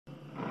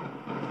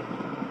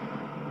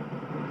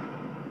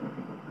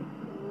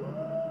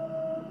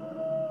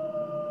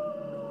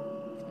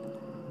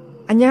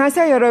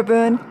안녕하세요,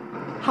 여러분.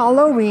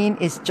 Halloween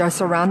is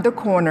just around the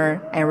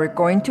corner and we're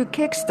going to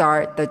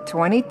kickstart the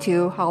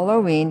 22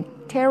 Halloween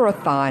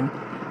Terror-thon.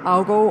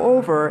 I'll go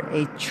over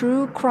a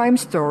true crime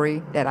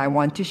story that I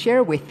want to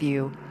share with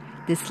you.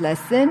 This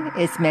lesson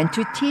is meant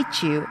to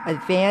teach you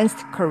advanced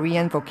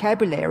Korean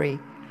vocabulary,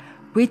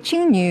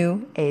 wishing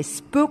you a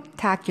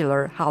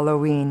spooktacular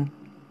Halloween.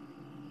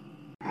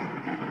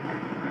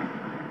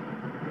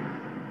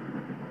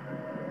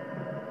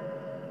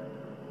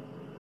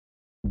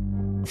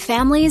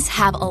 Families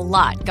have a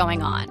lot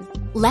going on.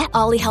 Let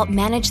Ollie help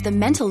manage the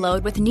mental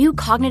load with new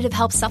cognitive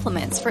help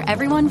supplements for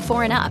everyone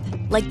 4 and up,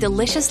 like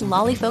delicious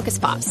Lolly Focus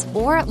Pops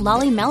or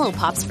Lolly Mellow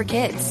Pops for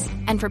kids.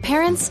 And for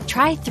parents,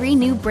 try 3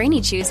 new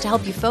Brainy Chews to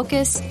help you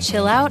focus,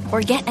 chill out,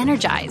 or get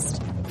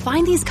energized.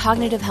 Find these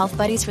cognitive health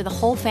buddies for the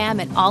whole fam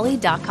at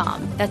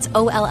ollie.com. That's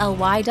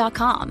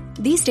OLLY.com.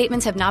 These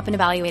statements have not been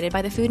evaluated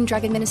by the Food and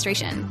Drug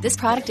Administration. This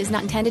product is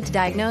not intended to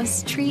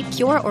diagnose, treat,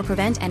 cure, or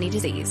prevent any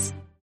disease.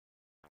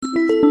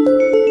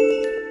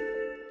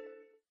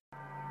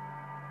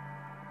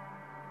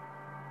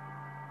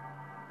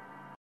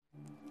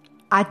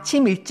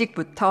 아침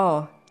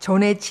일찍부터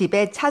존의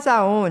집에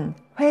찾아온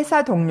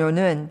회사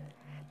동료는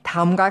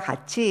다음과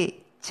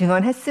같이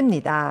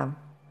증언했습니다.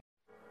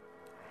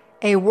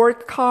 A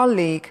work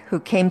colleague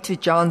who came to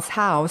John's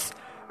house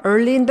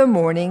early in the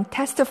morning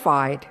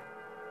testified.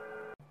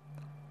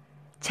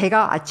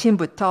 제가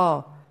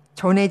아침부터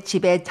존의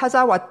집에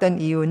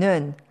찾아왔던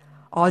이유는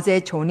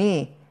어제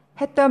존이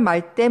했던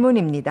말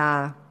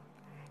때문입니다.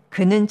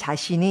 그는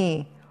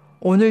자신이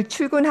오늘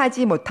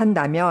출근하지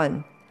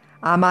못한다면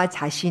아마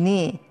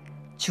자신이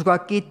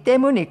죽었기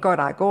때문일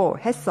거라고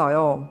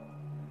했어요.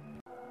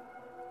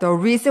 The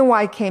reason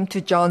why I came to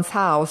John's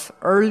house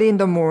early in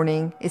the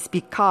morning is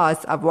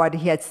because of what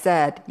he had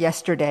said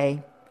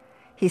yesterday.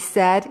 He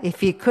said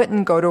if he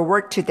couldn't go to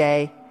work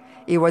today,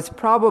 it was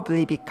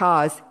probably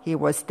because he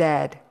was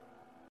dead.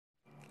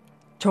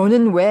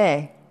 존은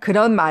왜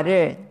그런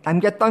말을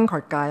남겼던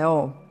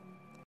걸까요?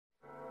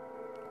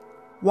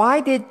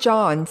 Why did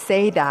John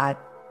say that?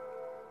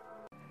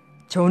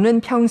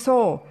 존은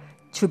평소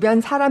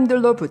주변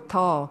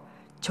사람들로부터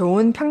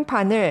좋은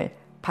평판을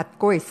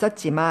받고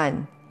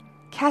있었지만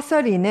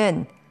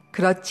캐서린은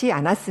그렇지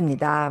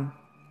않았습니다.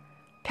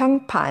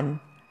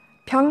 평판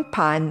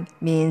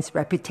means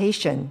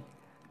reputation.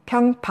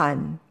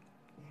 평판.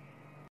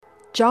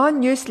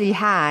 John usually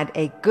had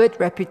a good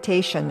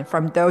reputation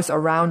from those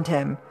around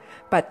him,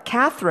 but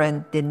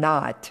Catherine did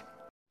not.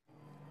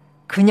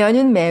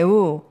 그녀는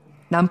매우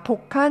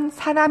난폭한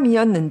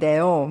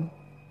사람이었는데요.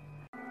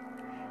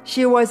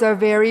 She was a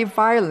very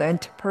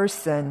violent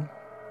person.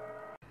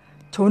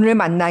 존을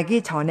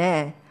만나기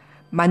전에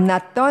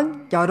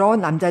만났던 여러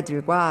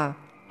남자들과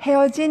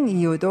헤어진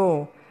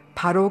이유도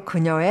바로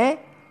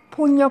그녀의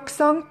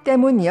폭력성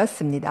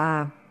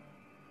때문이었습니다.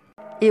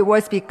 It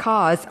was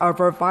because of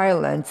her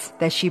violence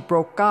that she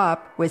broke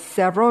up with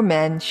several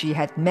men she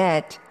had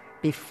met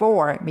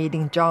before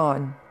meeting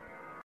John.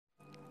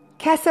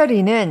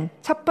 캐서린은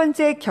첫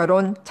번째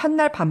결혼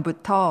첫날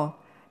밤부터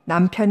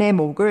남편의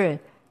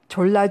목을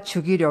졸라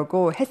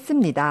죽이려고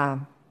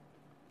했습니다.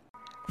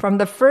 From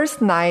the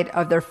first night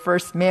of their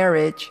first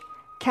marriage,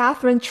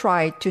 Catherine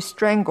tried to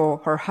strangle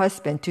her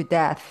husband to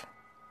death.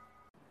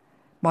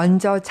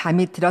 먼저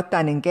잠이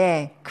들었다는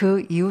게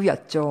그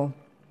이유였죠.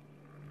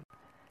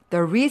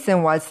 The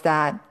reason was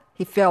that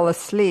he fell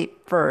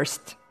asleep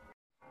first.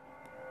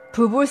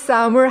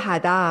 부부싸움을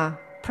하다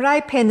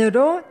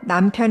프라이팬으로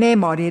남편의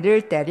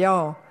머리를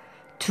때려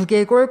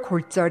두개골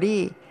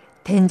골절이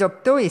된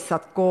적도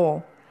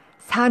있었고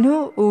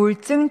산후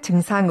우울증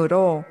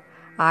증상으로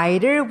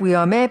아이를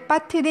위험에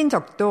빠뜨린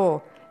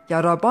적도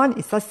여러 번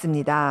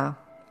있었습니다.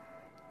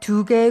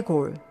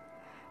 두개골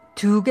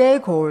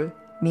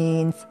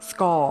means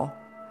skull.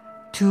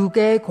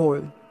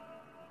 두개골.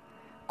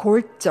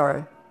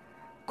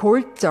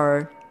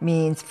 골절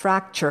means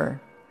fracture.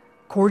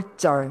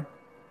 골절.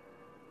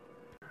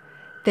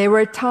 There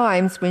were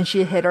times when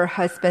she hit her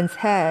husband's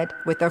head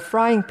with a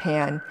frying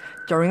pan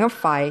during a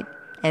fight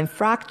and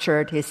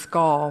fractured his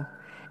skull.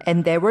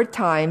 And there were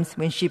times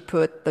when she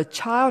put the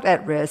child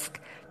at risk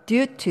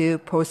due to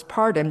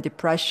postpartum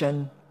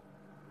depression.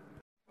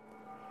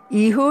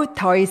 이후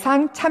더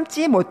이상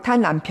참지 못한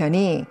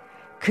남편이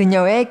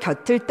그녀의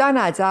곁을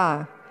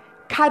떠나자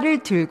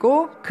칼을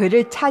들고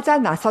그를 찾아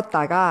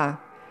나섰다가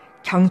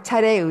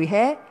경찰에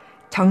의해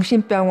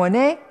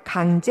정신병원에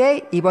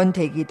강제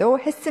입원되기도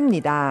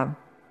했습니다.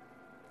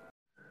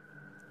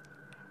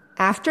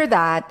 After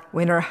that,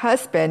 when her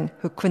husband,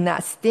 who could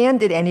not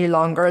stand it any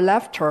longer,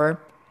 left her,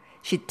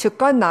 she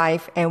took a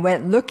knife and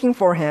went looking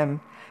for him,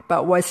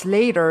 but was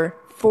later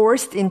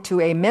forced into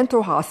a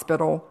mental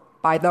hospital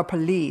by the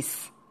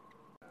police.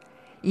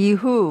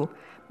 이후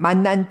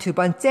만난 두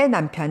번째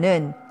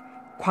남편은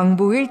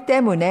광부일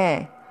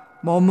때문에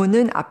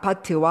머무는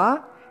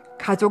아파트와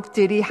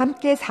가족들이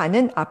함께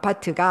사는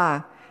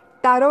아파트가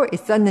따로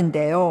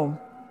있었는데요.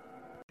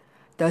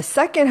 The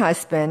second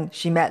husband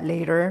she met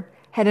later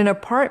had an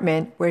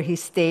apartment where he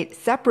stayed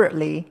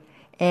separately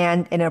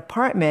and an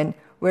apartment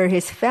where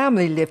his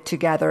family lived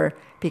together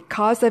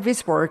because of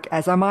his work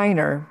as a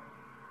miner.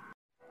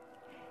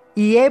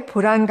 이에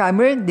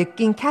불안감을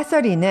느낀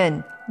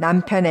캐서린은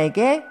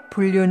남편에게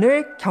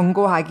불륜을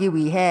경고하기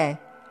위해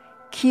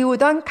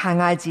키우던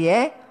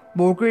강아지의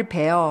목을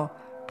베어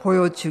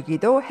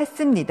보여주기도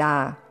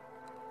했습니다.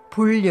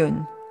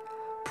 불륜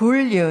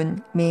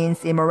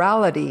means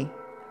immorality.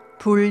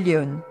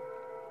 불륜.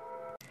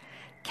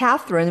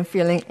 Catherine,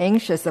 feeling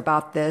anxious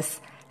about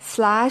this,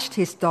 slashed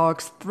his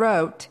dog's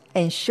throat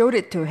and showed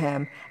it to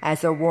him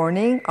as a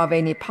warning of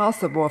any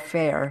possible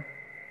affair.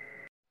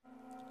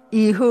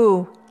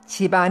 이후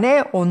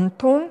집안의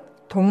온통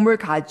동물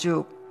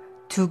가죽,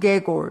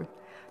 두개골,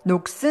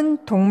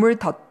 녹슨 동물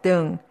덧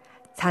등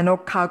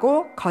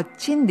잔혹하고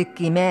거친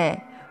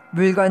느낌의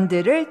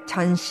물건들을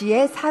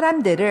전시해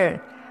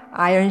사람들을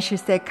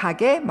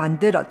아연실색하게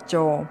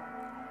만들었죠.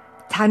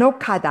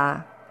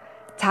 잔혹하다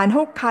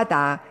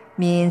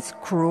means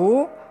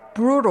cruel,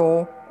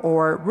 brutal,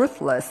 or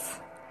ruthless.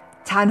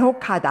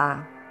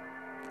 잔혹하다.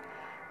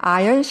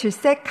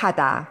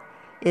 아연실색하다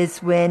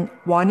is when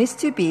one is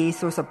to be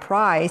so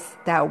surprised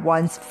that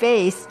one's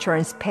face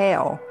turns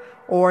pale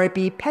or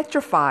be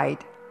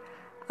petrified.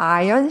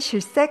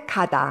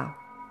 아연실색하다.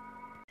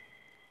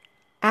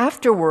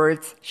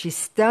 Afterwards, she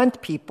stunned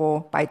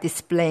people by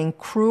displaying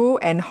cruel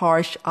and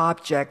harsh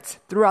objects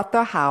throughout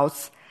the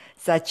house,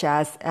 such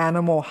as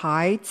animal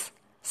hides,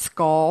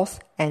 skulls,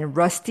 and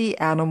rusty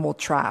animal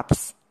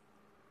traps.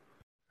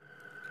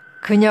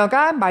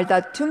 그녀가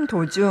말다툼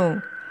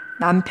도중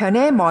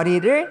남편의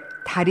머리를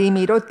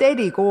다리미로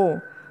때리고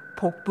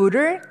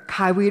복부를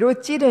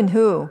가위로 찌른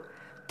후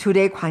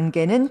둘의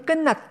관계는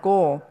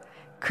끝났고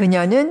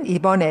그녀는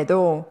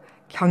이번에도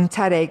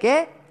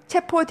경찰에게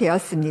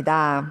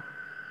체포되었습니다.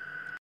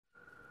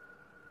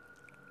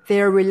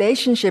 Their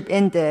relationship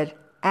ended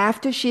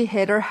after she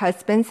hit her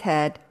husband's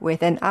head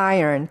with an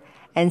iron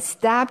and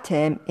stabbed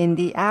him in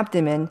the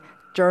abdomen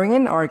during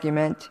an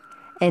argument,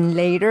 and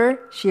later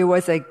she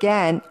was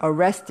again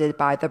arrested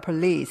by the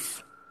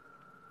police.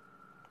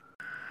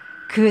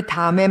 그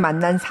다음에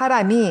만난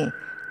사람이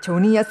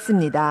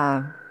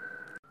존이었습니다.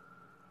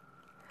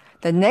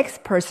 The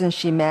next person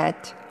she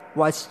met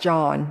was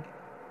John.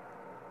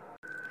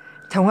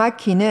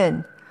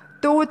 정확히는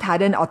또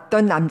다른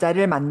어떤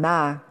남자를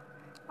만나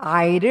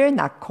아이를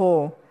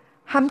낳고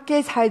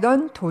함께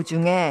살던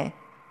도중에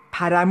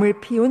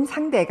바람을 피운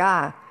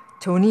상대가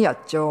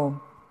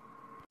존이었죠.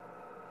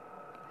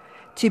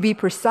 To be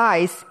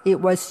precise,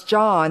 it was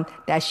John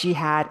that she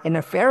had an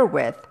affair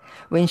with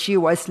when she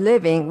was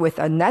living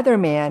with another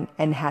man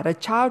and had a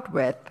child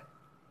with.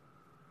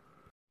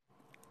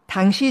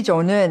 당시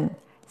존은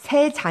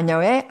세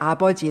자녀의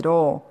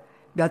아버지로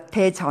몇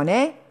해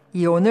전에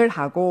이혼을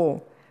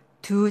하고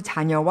두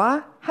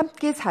자녀와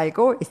함께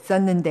살고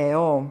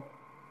있었는데요.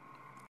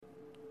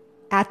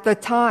 At the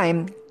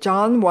time,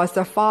 John was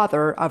the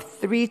father of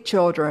 3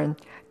 children,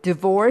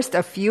 divorced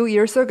a few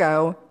years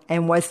ago,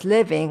 and was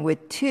living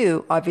with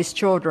 2 of his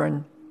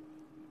children.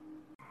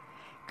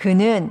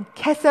 그는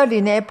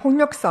캐서린의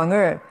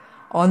폭력성을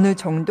어느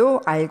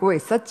정도 알고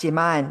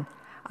있었지만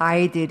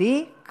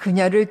아이들이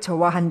그녀를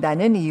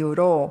좋아한다는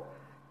이유로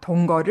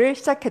동거를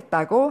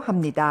시작했다고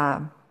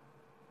합니다.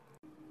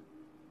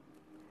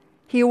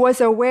 He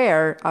was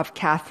aware of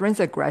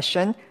Catherine's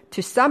aggression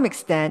to some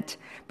extent,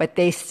 but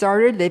they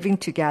started living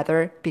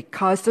together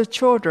because the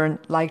children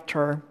liked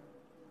her.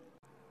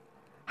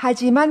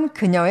 하지만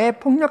그녀의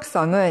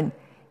폭력성은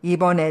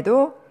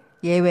이번에도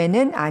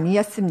예외는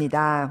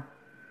아니었습니다.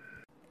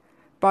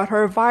 But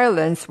her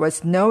violence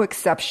was no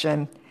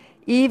exception,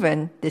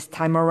 even this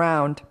time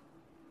around.